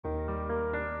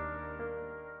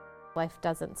Life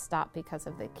doesn't stop because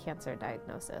of the cancer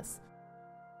diagnosis.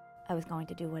 I was going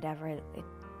to do whatever it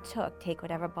took, take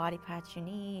whatever body parts you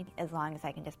need, as long as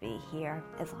I can just be here,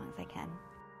 as long as I can.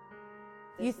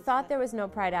 You thought there was no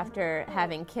pride after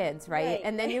having kids, right?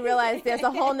 And then you realize there's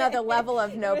a whole nother level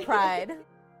of no pride.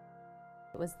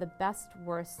 It was the best,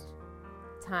 worst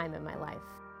time in my life.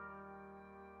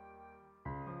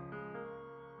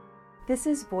 This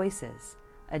is Voices,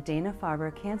 a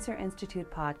Dana-Farber Cancer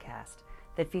Institute podcast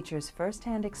that features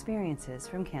firsthand experiences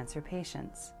from cancer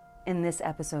patients. In this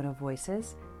episode of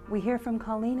Voices, we hear from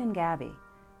Colleen and Gabby,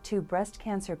 two breast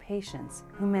cancer patients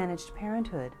who managed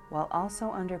parenthood while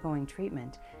also undergoing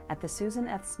treatment at the Susan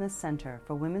F. Smith Center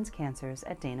for Women's Cancers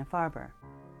at Dana-Farber.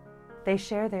 They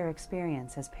share their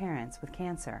experience as parents with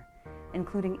cancer,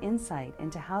 including insight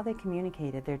into how they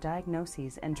communicated their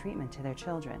diagnoses and treatment to their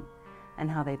children, and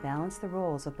how they balance the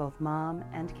roles of both mom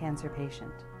and cancer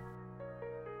patient.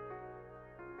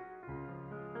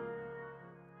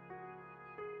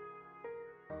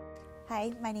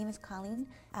 Hi, my name is Colleen.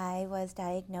 I was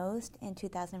diagnosed in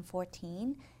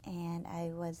 2014, and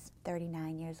I was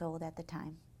 39 years old at the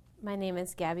time. My name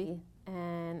is Gabby,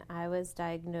 and I was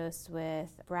diagnosed with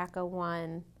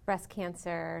BRCA1 breast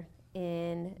cancer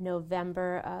in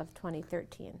November of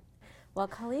 2013. Well,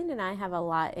 Colleen and I have a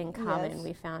lot in common, yes.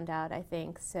 We found out, I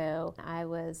think. So I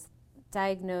was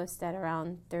diagnosed at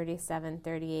around 37,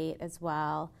 38 as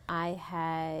well. I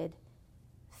had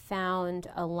found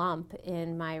a lump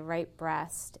in my right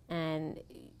breast and,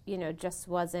 just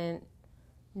wasn't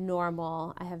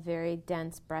normal. I have very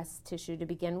dense breast tissue to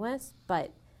begin with,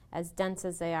 but as dense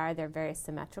as they are, they're very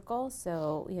symmetrical.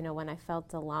 So, when I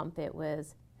felt a lump, it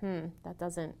was, that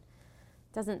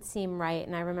doesn't seem right.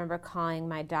 And I remember calling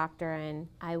my doctor, and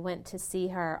I went to see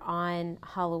her on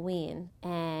Halloween.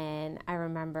 And I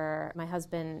remember my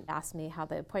husband asked me how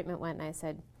the appointment went, and I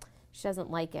said, she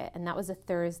doesn't like it. And that was a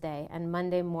Thursday. And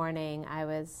Monday morning, I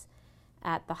was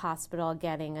at the hospital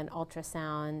getting an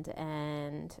ultrasound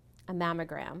and a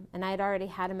mammogram. And I had already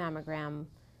had a mammogram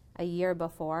a year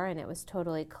before, and it was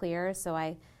totally clear. So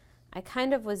I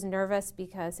kind of was nervous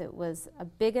because it was a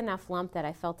big enough lump that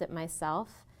I felt it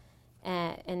myself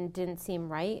and didn't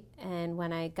seem right. And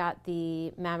when I got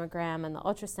the mammogram and the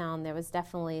ultrasound, there was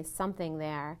definitely something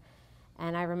there.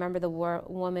 And I remember the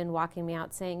woman walking me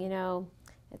out saying,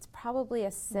 it's probably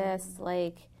a cyst,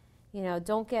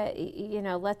 don't get,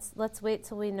 let's wait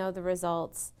till we know the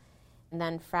results. And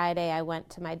then Friday I went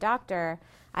to my doctor.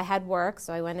 I had work,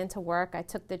 so I went into work. I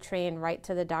took the train right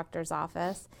to the doctor's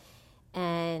office,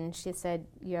 and she said,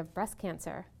 you have breast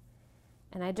cancer.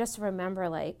 And I just remember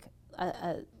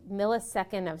a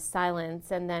millisecond of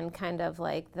silence, and then kind of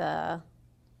like the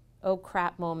oh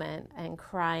crap moment, and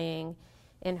crying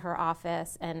in her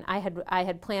office. And I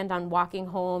had planned on walking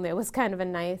home. It was kind of a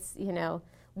nice,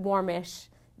 warmish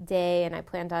day, and I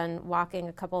planned on walking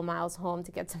a couple of miles home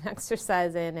to get some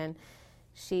exercise in. And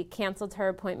she canceled her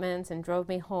appointments and drove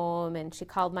me home, and she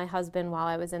called my husband while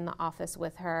I was in the office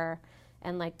with her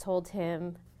and told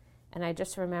him. And I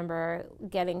just remember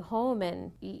getting home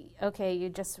and, okay, you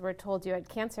just were told you had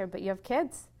cancer, but you have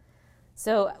kids.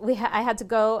 So I had to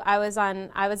go. I was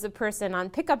the person on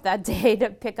pickup that day to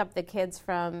pick up the kids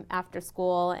from after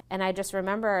school. And I just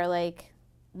remember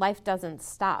life doesn't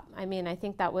stop. I mean, I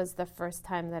think that was the first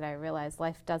time that I realized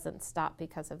life doesn't stop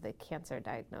because of the cancer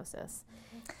diagnosis.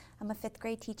 I'm a 5th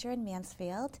grade teacher in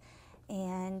Mansfield,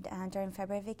 and during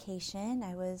February vacation,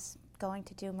 I was going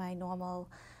to do my normal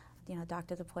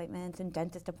doctor's appointments and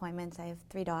dentist appointments. I have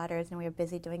 3 daughters, and we were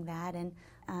busy doing that. And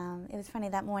it was funny,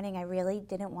 that morning I really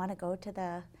didn't want to go to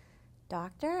the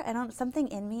doctor. Something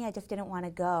in me, I just didn't want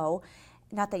to go.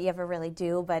 Not that you ever really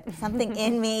do, but something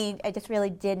in me, I just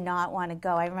really did not want to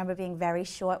go. I remember being very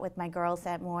short with my girls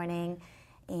that morning,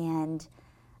 and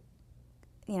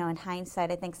in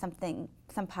hindsight, I think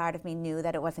some part of me knew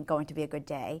that it wasn't going to be a good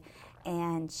day.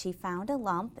 And she found a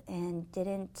lump and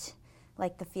didn't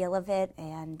like the feel of it.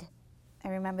 And I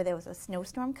remember there was a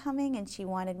snowstorm coming, and she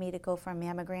wanted me to go for a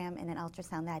mammogram and an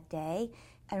ultrasound that day.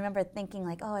 I remember thinking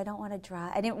I don't want to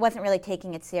drive. I wasn't really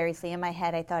taking it seriously. In my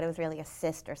head, I thought it was really a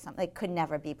cyst or something. It could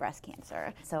never be breast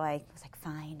cancer. So I was like,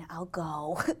 fine, I'll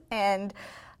go. And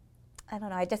I don't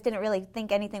know, I just didn't really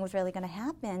think anything was really going to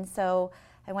happen. So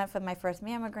I went for my first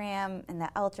mammogram and the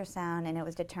ultrasound, and it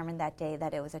was determined that day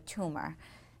that it was a tumor.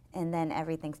 And then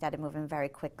everything started moving very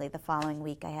quickly. The following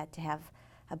week, I had to have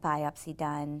a biopsy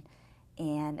done.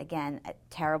 And again, a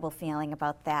terrible feeling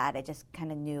about that. I just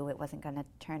kind of knew it wasn't going to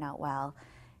turn out well.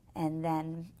 And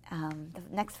then the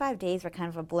next 5 days were kind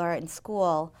of a blur in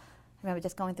school. I remember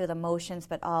just going through the motions,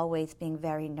 but always being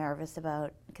very nervous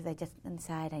because I just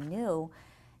inside I knew.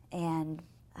 And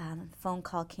phone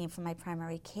call came from my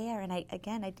primary care, and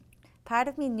part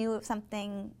of me knew if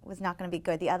something was not going to be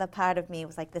good. The other part of me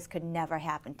was like, this could never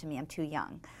happen to me. I'm too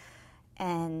young.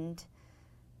 And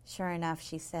sure enough,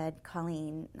 she said,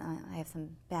 Colleen, I have some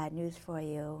bad news for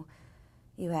you.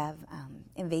 You have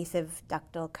invasive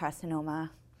ductal carcinoma,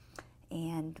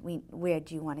 and where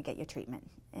do you want to get your treatment?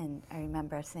 And I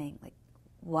remember saying, like,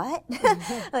 what?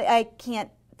 Like, I can't,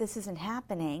 this isn't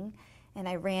happening. And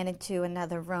I ran into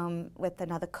another room with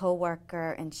another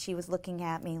coworker, and she was looking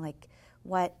at me like,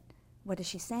 what is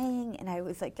she saying? And I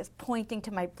was like just pointing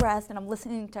to my breast, and I'm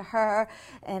listening to her,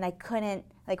 and I couldn't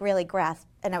like really grasp.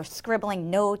 And I was scribbling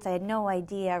notes. I had no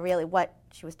idea really what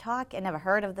she was talking. I never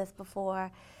heard of this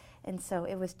before. And so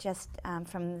it was just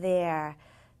from there,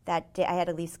 that day I had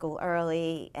to leave school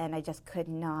early, and I just could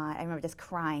not. I remember just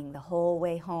crying the whole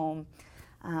way home,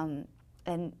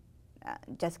 and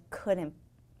just couldn't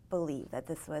believe that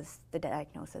this was the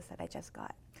diagnosis that I just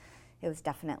got. It was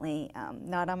definitely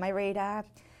not on my radar.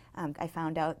 I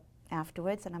found out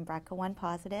afterwards that I'm BRCA1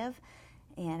 positive,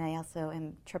 and I also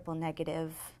am triple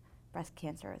negative breast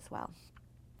cancer as well.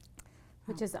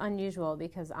 Which is unusual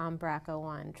because I'm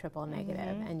BRCA1 triple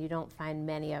negative, and you don't find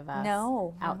many of us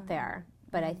out there.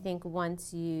 But I think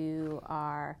once you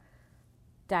are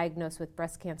diagnosed with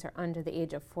breast cancer under the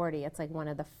age of 40, it's like one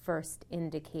of the first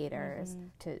indicators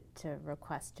to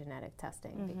request genetic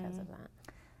testing because of that.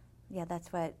 Yeah,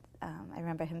 that's what I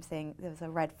remember him saying. There was a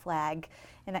red flag,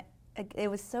 and it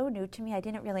was so new to me. I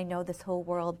didn't really know this whole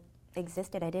world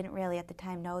existed. I didn't really at the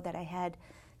time know that I had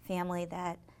family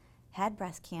that had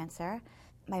breast cancer.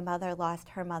 My mother lost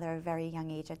her mother at a very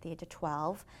young age, at the age of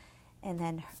 12, and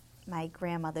then my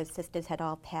grandmother's sisters had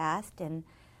all passed. And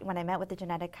when I met with the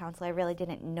genetic counselor, I really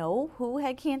didn't know who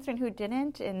had cancer and who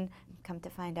didn't, and come to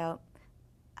find out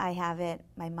I have it,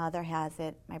 my mother has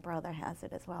it, my brother has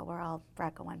it as well. We're all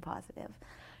BRCA1 positive.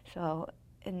 So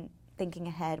in thinking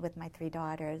ahead with my 3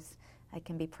 daughters, I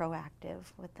can be proactive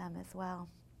with them as well.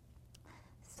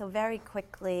 So very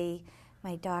quickly,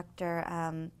 my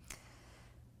doctor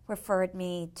referred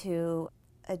me to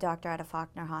a doctor at a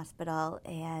Faulkner Hospital,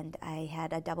 and I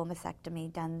had a double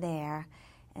mastectomy done there.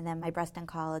 And then my breast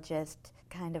oncologist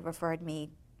kind of referred me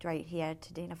right here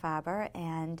to Dana-Farber,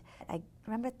 and I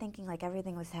remember thinking like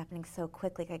everything was happening so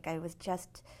quickly. Like I was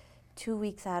just 2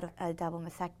 weeks out of a double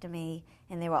mastectomy,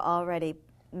 and they were already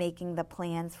making the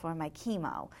plans for my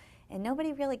chemo. And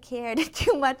nobody really cared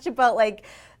too much about like,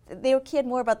 they cared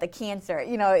more about the cancer.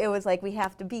 You know, it was like, we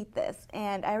have to beat this.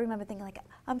 And I remember thinking like,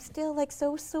 I'm still like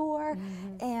so sore.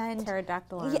 And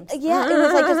pterodactyl arms. Yeah, it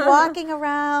was like just walking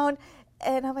around.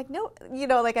 And I'm like, no, you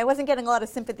know, like I wasn't getting a lot of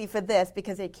sympathy for this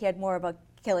because they cared more about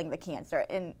killing the cancer.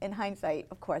 In hindsight,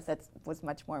 of course, that was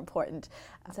much more important.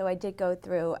 So I did go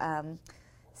through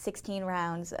 16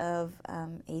 rounds of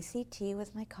ACT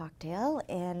was my cocktail,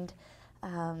 and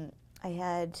I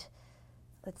had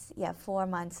 4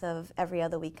 months of every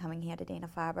other week coming here to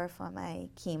Dana-Farber for my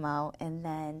chemo, and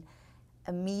then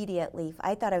immediately,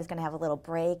 I thought I was going to have a little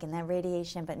break and then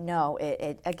radiation, but no,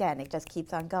 it just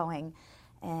keeps on going.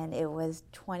 And it was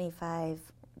 25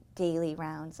 daily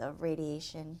rounds of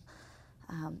radiation.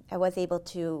 I was able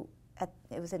to,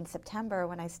 it was in September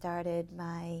when I started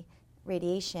my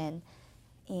radiation,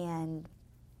 and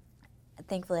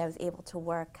thankfully I was able to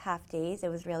work half days. It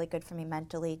was really good for me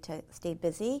mentally to stay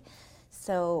busy.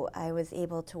 So I was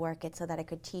able to work it so that I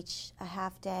could teach a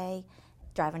half day,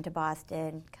 drive into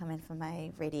Boston, come in for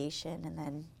my radiation, and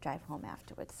then drive home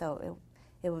afterwards. So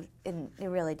it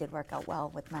really did work out well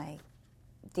with my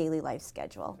daily life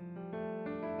schedule.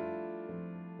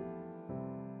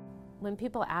 When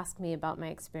people ask me about my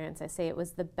experience, I say it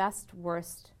was the best,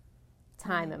 worst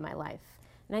time in my life.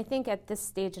 And I think at this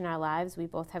stage in our lives, we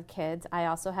both have kids. I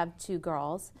also have 2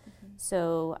 girls.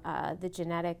 So the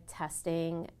genetic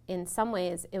testing, in some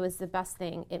ways, it was the best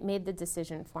thing. It made the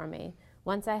decision for me.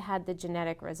 Once I had the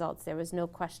genetic results, there was no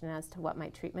question as to what my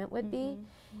treatment would be.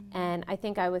 And I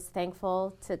think I was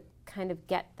thankful to kind of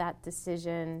get that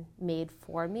decision made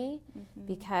for me,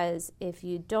 because if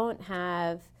you don't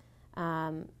have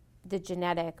the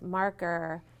genetic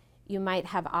marker, you might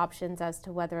have options as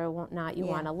to whether or not you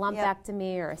want a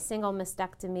lumpectomy or a single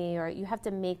mastectomy, or you have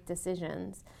to make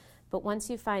decisions. But once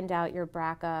you find out you're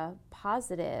BRCA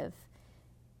positive,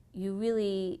 you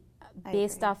really,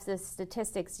 based off the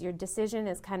statistics, your decision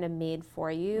is kind of made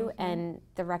for you, and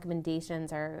the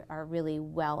recommendations are really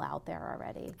well out there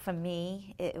already. For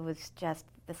me, it was just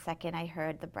the second I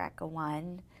heard the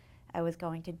BRCA1, I was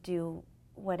going to do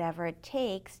whatever it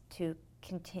takes to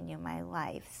continue my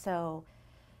life. So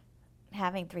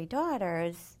having 3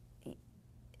 daughters,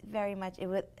 very much,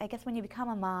 I guess when you become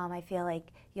a mom, I feel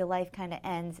like your life kind of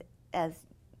ends as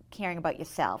caring about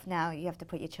yourself. Now you have to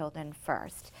put your children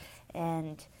first.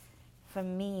 And for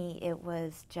me, it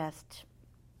was just,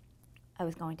 I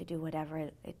was going to do whatever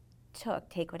it took,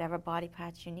 take whatever body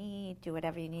parts you need, do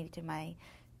whatever you need to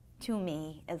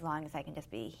me, as long as I can just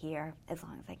be here, as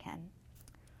long as I can.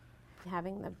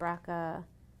 Having the BRCA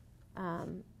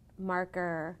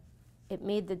marker, it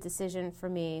made the decision for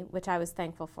me, which I was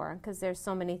thankful for, because there's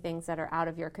so many things that are out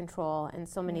of your control and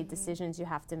so many decisions you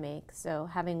have to make. So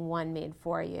having one made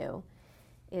for you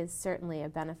is certainly a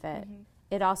benefit.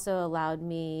 It also allowed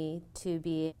me to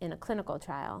be in a clinical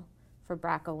trial for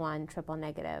BRCA1 triple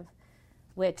negative,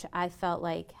 which I felt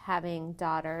like having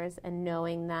daughters and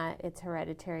knowing that it's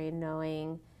hereditary,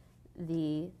 knowing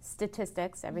the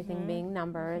statistics, everything being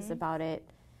numbers about it,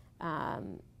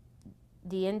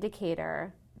 the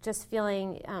indicator, just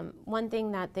feeling, one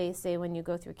thing that they say when you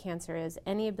go through cancer is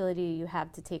any ability you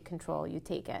have to take control, you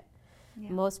take it.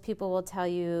 Yeah. Most people will tell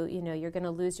you, you're going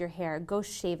to lose your hair, go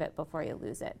shave it before you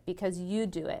lose it, because you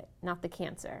do it, not the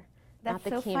cancer. That's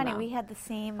not the so chemo. funny. We had the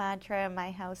same mantra in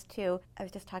my house, too. I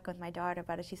was just talking with my daughter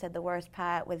about it. She said the worst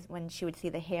part was when she would see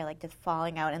the hair, like, just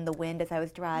falling out in the wind as I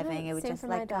was driving. It would same just for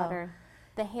let my go. daughter.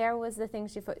 The hair was the thing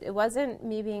it wasn't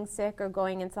me being sick or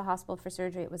going into the hospital for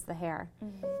surgery, it was the hair.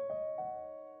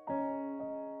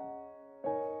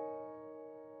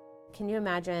 Can you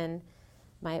imagine,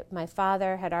 my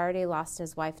father had already lost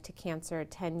his wife to cancer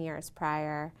 10 years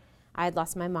prior. I had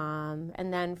lost my mom.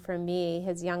 And then for me,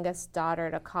 his youngest daughter,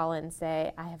 to call and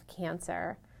say, I have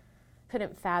cancer.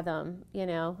 Couldn't fathom,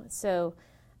 So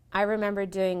I remember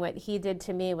doing what he did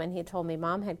to me when he told me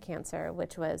Mom had cancer,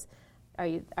 which was, are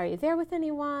you there with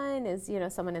anyone? Is,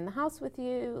 someone in the house with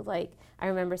you? Like, I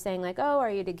remember saying, like, oh,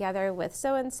 are you together with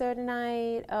so-and-so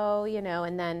tonight? Oh,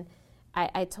 and then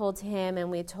I told him, and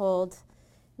we told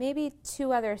maybe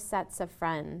 2 other sets of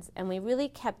friends, and we really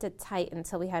kept it tight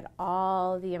until we had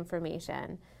all the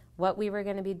information, what we were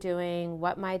going to be doing,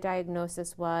 what my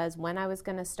diagnosis was, when I was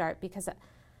going to start, because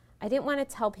I didn't want to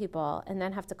tell people and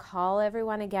then have to call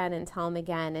everyone again and tell them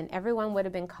again, and everyone would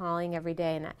have been calling every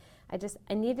day, and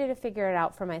I needed to figure it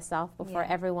out for myself before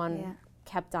everyone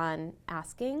kept on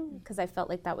asking, because I felt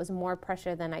like that was more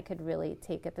pressure than I could really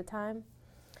take at the time.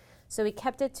 So we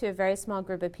kept it to a very small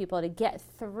group of people to get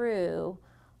through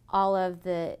all of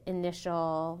the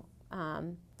initial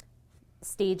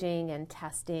staging and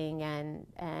testing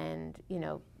and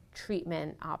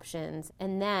treatment options.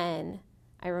 And then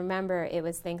I remember it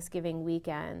was Thanksgiving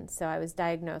weekend, so I was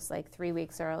diagnosed like 3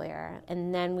 weeks earlier.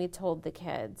 And then we told the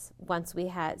kids once we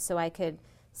had, so I could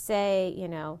say,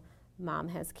 Mom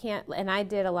has cancer. And I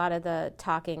did a lot of the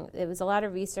talking. It was a lot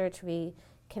of research. We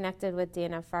connected with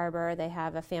Dana-Farber. They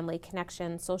have a family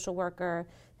connection social worker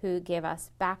who gave us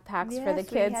backpacks for the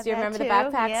kids. Do you remember the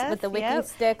backpacks with the wiki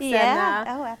sticks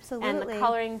and the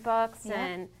coloring books?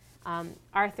 And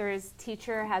Arthur's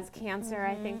Teacher Has Cancer,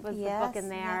 I think was the book in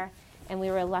there. And we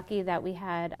were lucky that we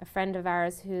had a friend of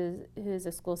ours who's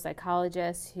a school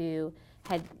psychologist who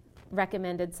had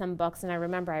recommended some books. And I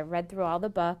remember I read through all the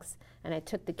books, and I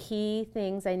took the key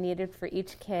things I needed for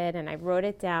each kid, and I wrote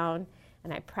it down,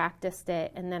 and I practiced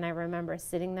it. And then I remember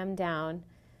sitting them down,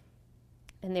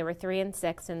 and they were 3 and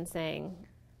 6, and saying,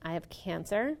 I have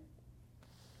cancer.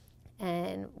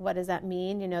 And what does that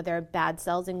mean? There are bad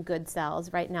cells and good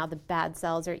cells. Right now, the bad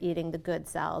cells are eating the good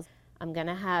cells. I'm going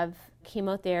to have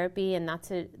chemotherapy, and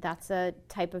that's a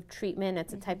type of treatment.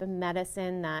 It's a type of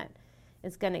medicine that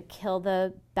is going to kill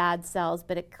the bad cells,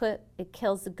 but it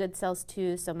kills the good cells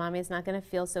too, so Mommy's not going to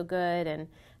feel so good. And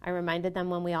I reminded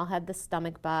them when we all had the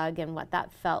stomach bug and what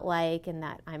that felt like, and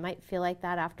that I might feel like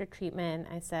that after treatment.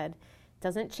 I said,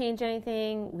 doesn't change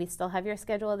anything. We still have your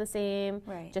schedule the same.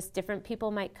 Right. Just different people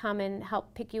might come and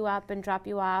help pick you up and drop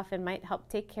you off and might help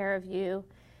take care of you.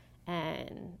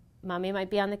 And Mommy might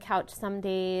be on the couch some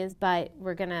days, but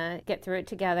we're going to get through it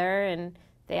together. And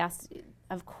they asked,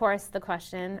 of course, the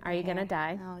question, are you going to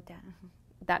die? Oh,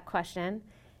 that question.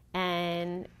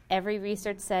 And every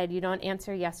research said you don't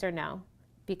answer yes or no.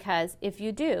 Because if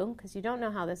you do, because you don't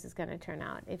know how this is going to turn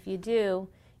out, if you do,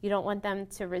 you don't want them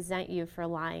to resent you for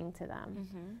lying to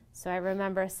them. So I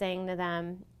remember saying to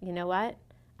them, you know what?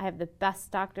 I have the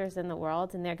best doctors in the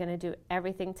world, and they're going to do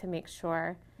everything to make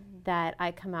sure that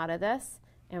I come out of this,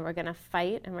 and we're going to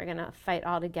fight, and we're going to fight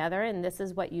all together, and this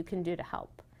is what you can do to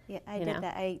help. Yeah, I did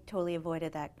that. I totally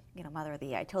avoided that, Mother of the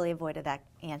Year. I totally avoided that,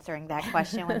 answering that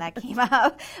question when that came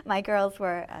up. My girls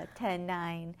were 10,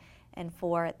 9, and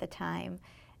 4 at the time.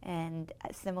 And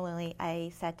similarly,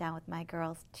 I sat down with my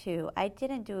girls too. I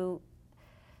didn't do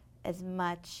as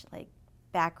much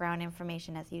background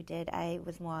information as you did. I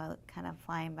was more kind of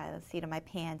flying by the seat of my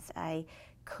pants. I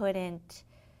couldn't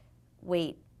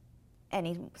wait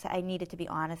so I needed to be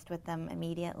honest with them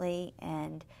immediately,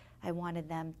 and I wanted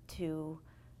them to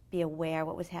be aware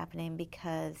what was happening,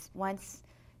 because once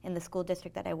in the school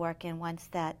district that I work in, once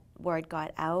that word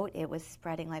got out, it was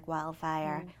spreading like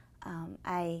wildfire.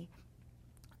 I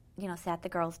sat the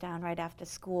girls down right after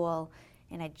school,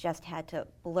 and I just had to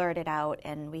blurt it out,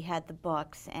 and we had the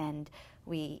books, and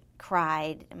we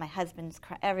cried, and my husband's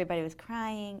everybody was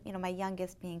crying. My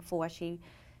youngest being 4, she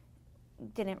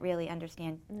didn't really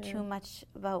understand too much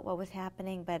about what was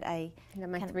happening, but my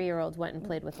 3-year-old went and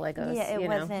played with Legos. Yeah, it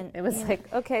wasn't. It was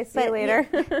like, okay, see you later.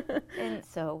 And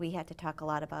so we had to talk a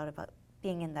lot about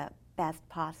being in the best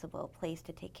possible place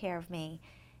to take care of me,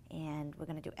 and we're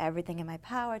going to do everything in my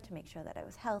power to make sure that I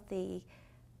was healthy.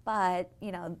 But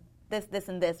this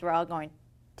and this were all going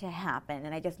to happen,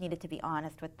 and I just needed to be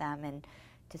honest with them and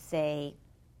to say,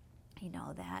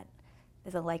 that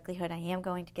there's a likelihood I am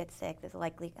going to get sick. There's a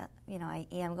likelihood, I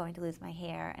am going to lose my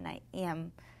hair, and I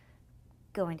am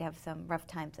going to have some rough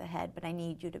times ahead, but I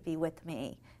need you to be with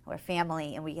me. We're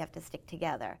family, and we have to stick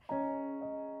together.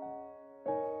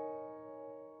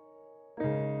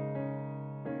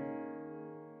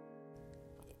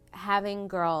 Having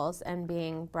girls and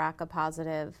being BRCA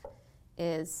positive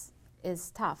is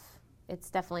tough. It's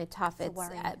definitely tough. It's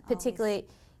particularly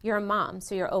always. You're a mom,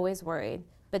 so you're always worried.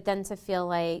 But then to feel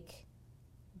like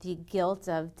the guilt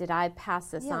of, did I pass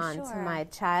this on to my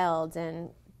child, and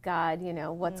God,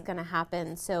 what's going to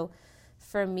happen? So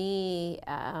for me,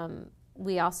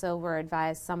 we also were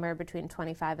advised somewhere between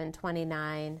 25 and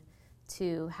 29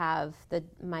 to have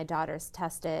my daughters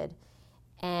tested.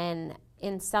 And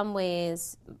in some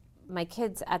ways, my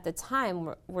kids at the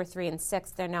time were 3 and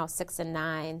 6. They're now 6 and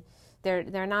 9.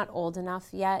 They're not old enough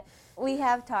yet. We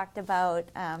have talked about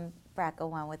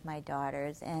BRCA1 with my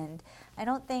daughters, and I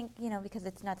don't think, because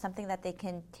it's not something that they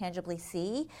can tangibly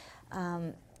see,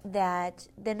 that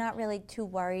they're not really too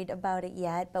worried about it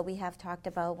yet, but we have talked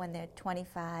about when they're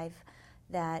 25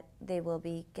 that they will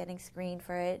be getting screened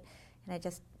for it. And I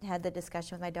just had the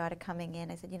discussion with my daughter coming in.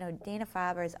 I said,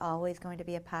 Dana-Farber is always going to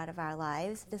be a part of our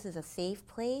lives. This is a safe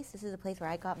place. This is a place where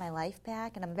I got my life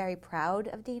back, and I'm very proud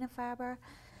of Dana-Farber.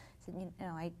 So,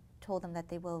 I told them that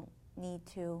they will need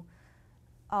to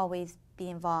always be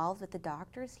involved with the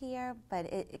doctors here, but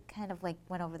it kind of like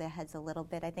went over their heads a little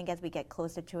bit. I think as we get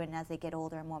closer to it and as they get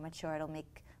older and more mature, it'll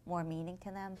make more meaning to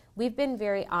them. We've been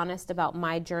very honest about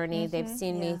my journey. They've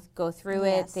seen me go through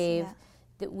it.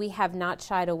 We have not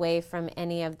shied away from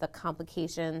any of the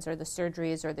complications or the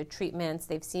surgeries or the treatments.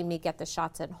 They've seen me get the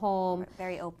shots at home. We're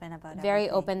very open about it. Very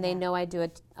open. They know I do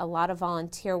a lot of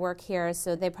volunteer work here,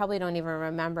 so they probably don't even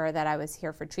remember that I was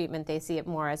here for treatment. They see it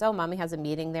more as, oh, Mommy has a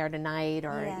meeting there tonight,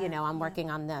 or, I'm working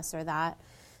on this or that.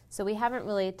 So we haven't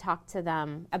really talked to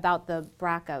them about the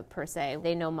BRCA per se.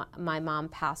 They know my mom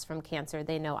passed from cancer.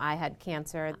 They know I had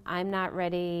cancer. I'm not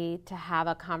ready to have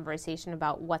a conversation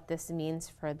about what this means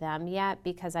for them yet,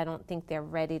 because I don't think they're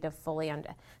ready to fully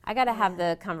I got to have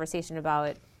the conversation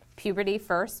about puberty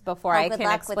first before I can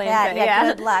explain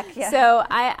it. Good luck. Yeah. So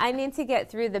I need to get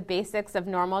through the basics of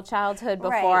normal childhood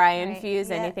before I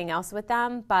infuse anything else with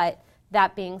them. But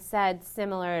that being said,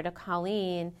 similar to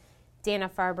Colleen,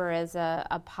 Dana-Farber is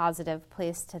a positive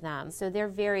place to them. So they're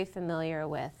very familiar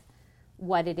with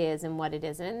what it is and what it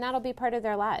isn't. And that'll be part of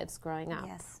their lives growing up.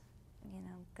 Yes.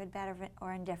 Good, bad,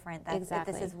 or indifferent.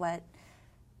 Exactly. This is what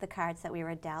the cards that we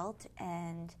were dealt,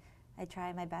 and I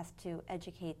try my best to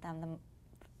educate them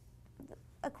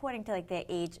according to their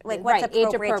age, what's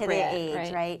appropriate to their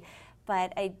age, right?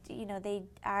 But they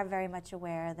are very much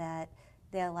aware that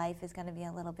their life is going to be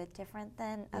a little bit different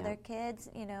than other kids,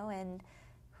 and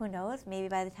who knows, maybe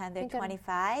by the time they're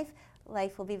 25,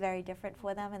 life will be very different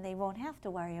for them, and they won't have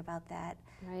to worry about that.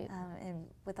 Right. And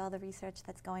with all the research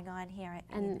that's going on here.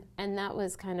 And that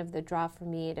was kind of the draw for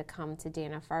me to come to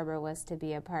Dana-Farber, was to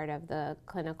be a part of the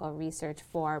clinical research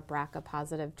for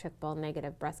BRCA-positive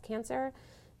triple-negative breast cancer,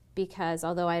 because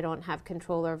although I don't have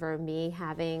control over me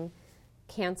having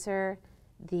cancer,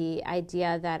 the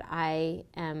idea that I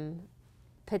am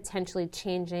potentially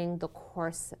changing the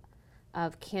course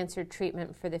of cancer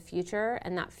treatment for the future,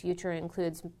 and that future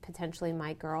includes potentially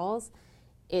my girls,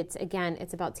 it's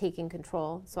about taking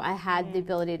control. So I had the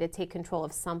ability to take control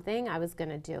of something. I was going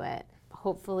to do it.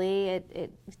 Hopefully,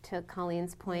 it to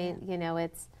Colleen's point,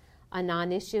 it's a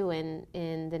non-issue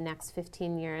in the next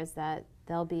 15 years that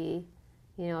they'll be,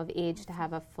 of age to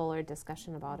have a fuller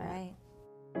discussion about it.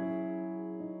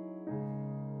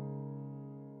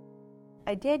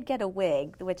 I did get a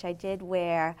wig, which I did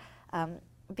wear.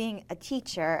 Being a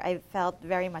teacher, I felt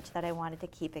very much that I wanted to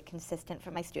keep it consistent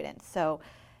for my students. So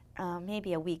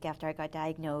maybe a week after I got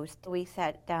diagnosed, we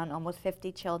sat down almost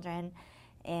 50 children,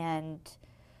 And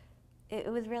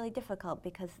it was really difficult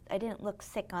because I didn't look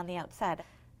sick on the outside.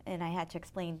 And I had to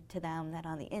explain to them that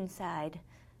on the inside,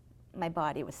 my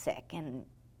body was sick. And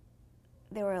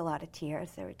there were a lot of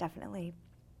tears. There were definitely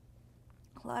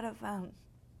a lot of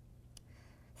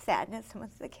sadness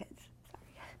amongst the kids.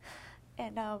 Sorry.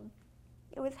 And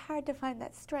it was hard to find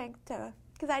that strength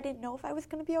because I didn't know if I was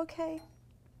going to be okay.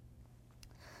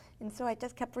 And so I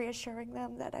just kept reassuring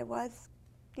them that I was,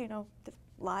 just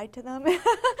lied to them.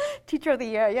 Teacher of the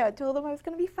year, I told them I was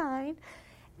going to be fine.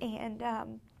 And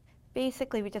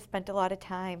basically we just spent a lot of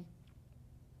time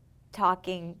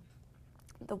talking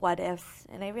the what ifs,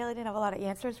 and I really didn't have a lot of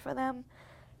answers for them,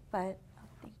 but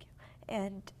thank you.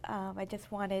 And I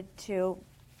just wanted to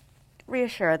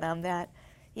reassure them that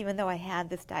even though I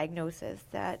had this diagnosis,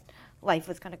 that life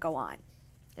was going to go on.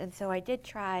 And so I did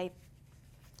try,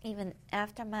 even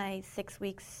after my 6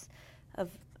 weeks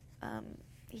of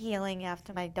healing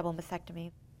after my double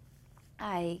mastectomy,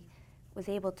 I was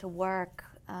able to work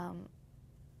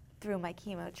through my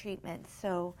chemo treatment.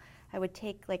 So I would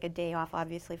take like a day off,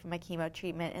 obviously, from my chemo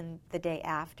treatment, and the day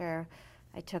after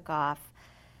I took off.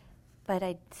 But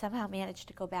I somehow managed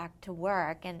to go back to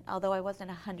work, and although I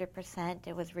wasn't 100%,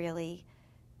 it was really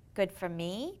good for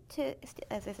me to,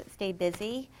 as I said, stay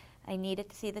busy. I needed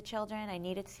to see the children. I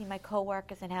needed to see my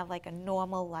coworkers and have like a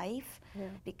normal life,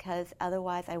 because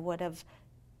otherwise I would have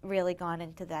really gone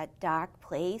into that dark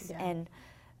place, and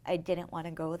I didn't want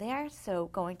to go there. So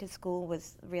going to school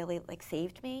was really like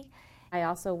saved me. I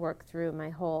also worked through my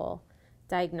whole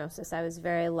diagnosis. I was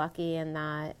very lucky in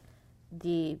that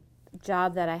the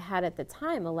job that I had at the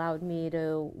time allowed me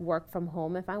to work from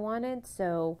home if I wanted.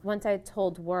 So once I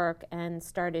told work and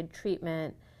started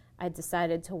treatment, I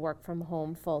decided to work from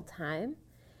home full time.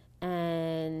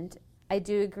 And I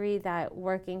do agree that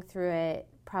working through it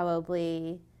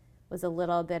probably was a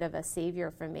little bit of a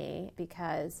savior for me,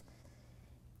 because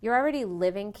you're already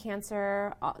living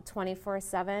cancer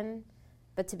 24/7,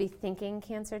 but to be thinking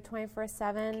cancer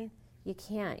 24/7, you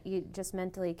can't. You just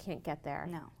mentally can't get there.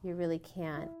 No. You really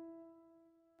can't.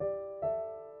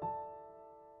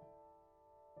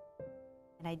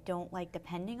 And I don't like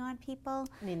depending on people.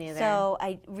 Me neither. So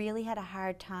I really had a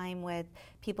hard time with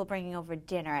people bringing over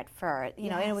dinner at first.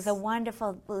 And it was a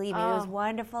wonderful, believe me, it was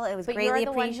wonderful. It was but greatly you're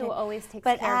the appreciated. one who always takes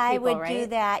but care of I people, would right? do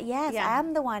that. Yes, Yeah.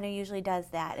 I'm the one who usually does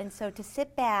that. And so to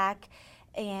sit back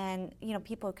and,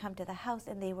 people would come to the house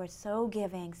and they were so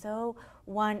giving, so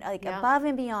above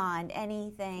and beyond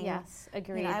anything. Yes,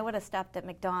 agreed. I would have stopped at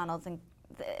McDonald's and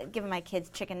given my kids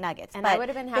chicken nuggets. And but I would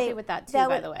have been happy with that too,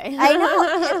 by the way. I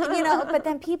know, but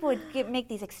then people would make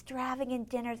these extravagant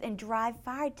dinners and drive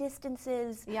far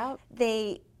distances. Yep.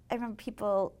 I remember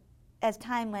people, as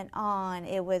time went on,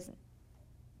 it was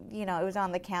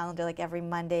on the calendar, like every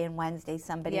Monday and Wednesday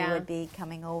somebody would be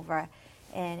coming over.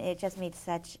 And it just made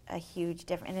such a huge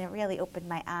difference. And it really opened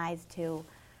my eyes to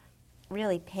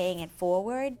really paying it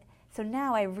forward. So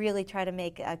now I really try to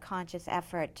make a conscious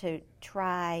effort to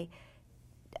try,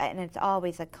 and it's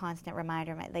always a constant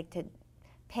reminder, like to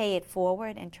pay it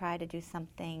forward and try to do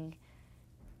something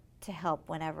to help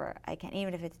whenever I can,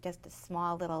 even if it's just a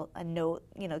small little note.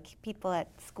 People at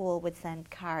school would send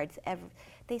cards.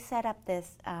 They set up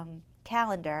this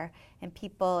calendar, and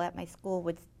people at my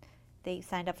school they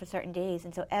signed up for certain days,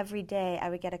 and so every day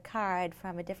I would get a card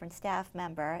from a different staff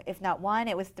member. If not one,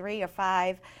 it was 3 or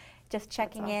 5, just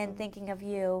checking in, thinking of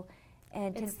you.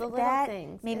 And It's the little that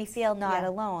things. made me It's- feel not yeah.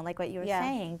 alone, like what you were Yeah.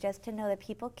 saying, just to know that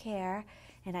people care,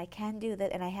 and I can do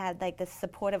that. And I had like this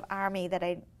supportive army that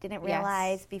I didn't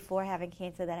realize before having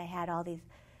cancer, that I had all these.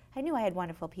 I knew I had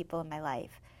wonderful people in my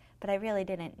life, but I really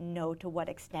didn't know to what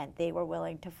extent they were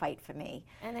willing to fight for me.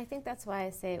 And I think that's why I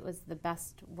say it was the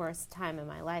best, worst time in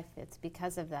my life. It's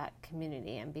because of that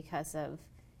community, and because of,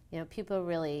 people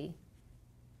really,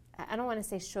 I don't want to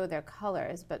say show their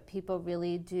colors, but people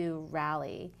really do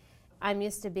rally. I'm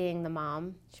used to being the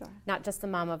mom, not just the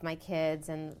mom of my kids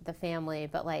and the family,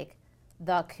 but like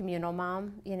the communal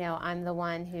mom. I'm the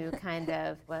one who kind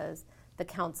of was the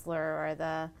counselor, or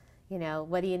the,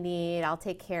 what do you need? I'll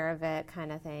take care of it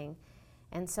kind of thing.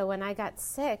 And so when I got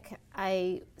sick,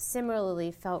 I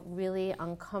similarly felt really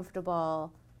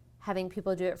uncomfortable having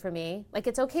people do it for me. Like,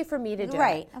 it's okay for me to do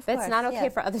it, of but it's not course, okay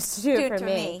for others to do it for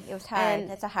me. It was hard.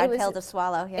 And It's a hard it was- pill to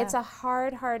swallow. Yeah. It's a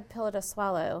hard pill to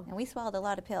swallow. And we swallowed a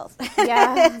lot of pills.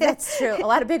 Yeah, that's true. A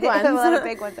lot of big ones. A lot of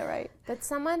big ones are right. But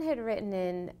someone had written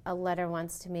in a letter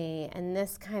once to me, and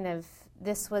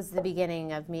this was the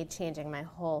beginning of me changing my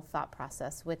whole thought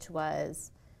process, which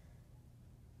was,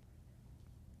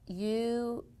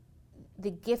 the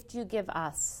gift you give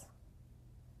us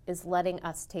is letting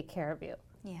us take care of you.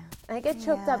 Yeah. And I get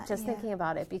choked up just thinking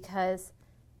about it, because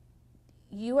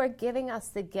you are giving us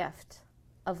the gift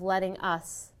of letting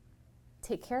us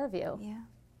take care of you. Yeah.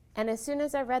 And as soon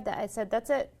as I read that, I said, that's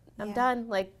it. I'm Yeah. done.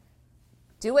 Like,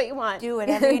 do what you want. Do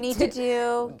whatever you need to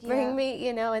do. Bring me,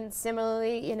 and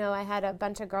similarly, I had a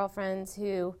bunch of girlfriends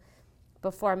who,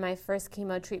 before my first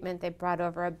chemo treatment, they brought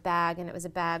over a bag, and it was a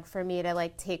bag for me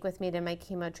to take with me to my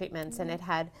chemo treatments. And it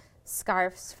had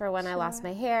scarves for when I lost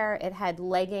my hair. It had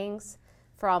leggings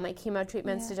for all my chemo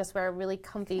treatments to just wear really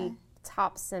comfy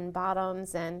tops and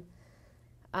bottoms. And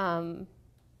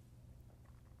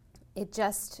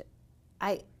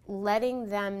letting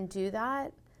them do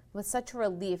that was such a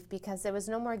relief because there was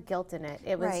no more guilt in it.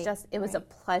 It was it was a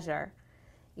pleasure,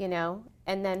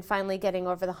 and then finally getting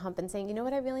over the hump and saying, you know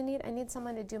what I really need? I need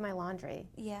someone to do my laundry.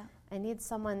 Yeah. I need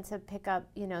someone to pick up,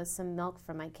 some milk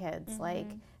for my kids,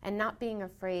 and not being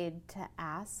afraid to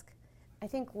ask. I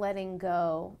think letting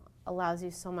go allows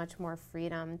you so much more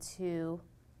freedom to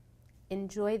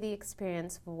enjoy the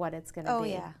experience of what it's going to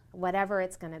be, whatever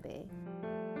it's going to be.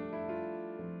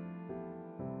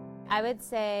 I would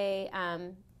say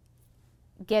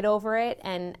get over it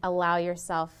and allow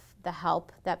yourself the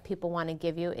help that people want to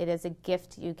give you. It is a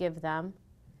gift you give them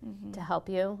to help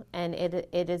you, and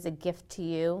it is a gift to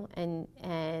you,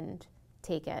 and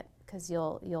take it because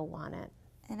you'll want it.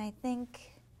 And I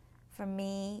think for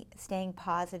me, staying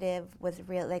positive was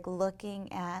real,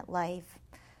 looking at life,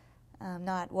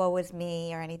 not woe is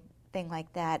me or anything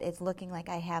like that. It's looking like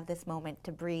I have this moment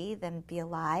to breathe and be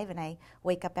alive, and I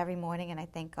wake up every morning and I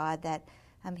thank God that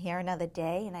I'm here another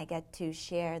day and I get to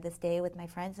share this day with my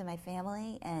friends and my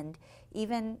family. And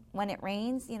even when it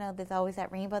rains, there's always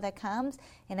that rainbow that comes,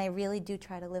 and I really do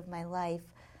try to live my life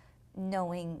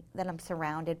knowing that I'm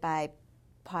surrounded by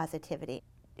positivity.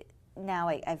 Now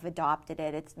I've adopted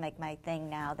it. It's like my thing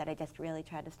now that I just really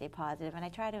try to stay positive, and I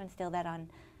try to instill that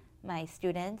on my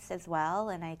students as well,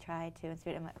 and I try to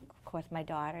instill it, of course, my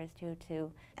daughters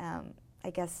too. I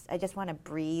guess I just want to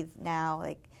breathe now.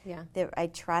 I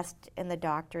trust in the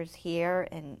doctors here,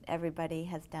 and everybody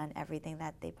has done everything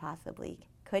that they possibly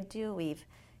could do. We've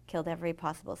killed every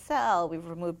possible cell. We've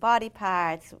removed body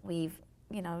parts. We've,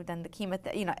 done the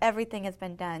chemotherapy. Everything has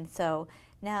been done. So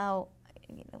now,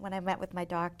 when I met with my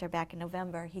doctor back in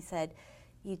November, he said,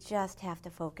 you just have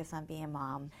to focus on being a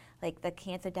mom. The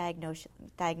cancer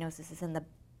diagnosis is in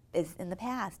the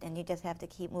past, and you just have to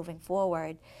keep moving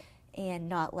forward and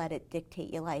not let it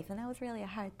dictate your life. And that was really a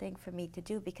hard thing for me to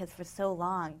do because for so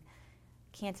long,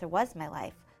 cancer was my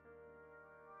life.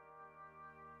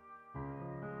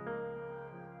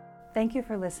 Thank you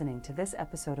for listening to this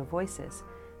episode of Voices,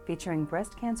 featuring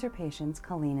breast cancer patients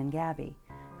Colleen and Gabby,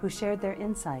 who shared their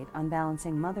insight on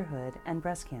balancing motherhood and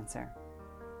breast cancer.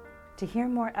 To hear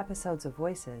more episodes of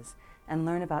Voices and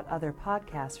learn about other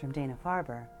podcasts from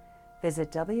Dana-Farber,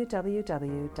 visit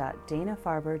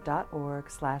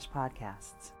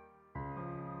www.danafarber.org/podcasts.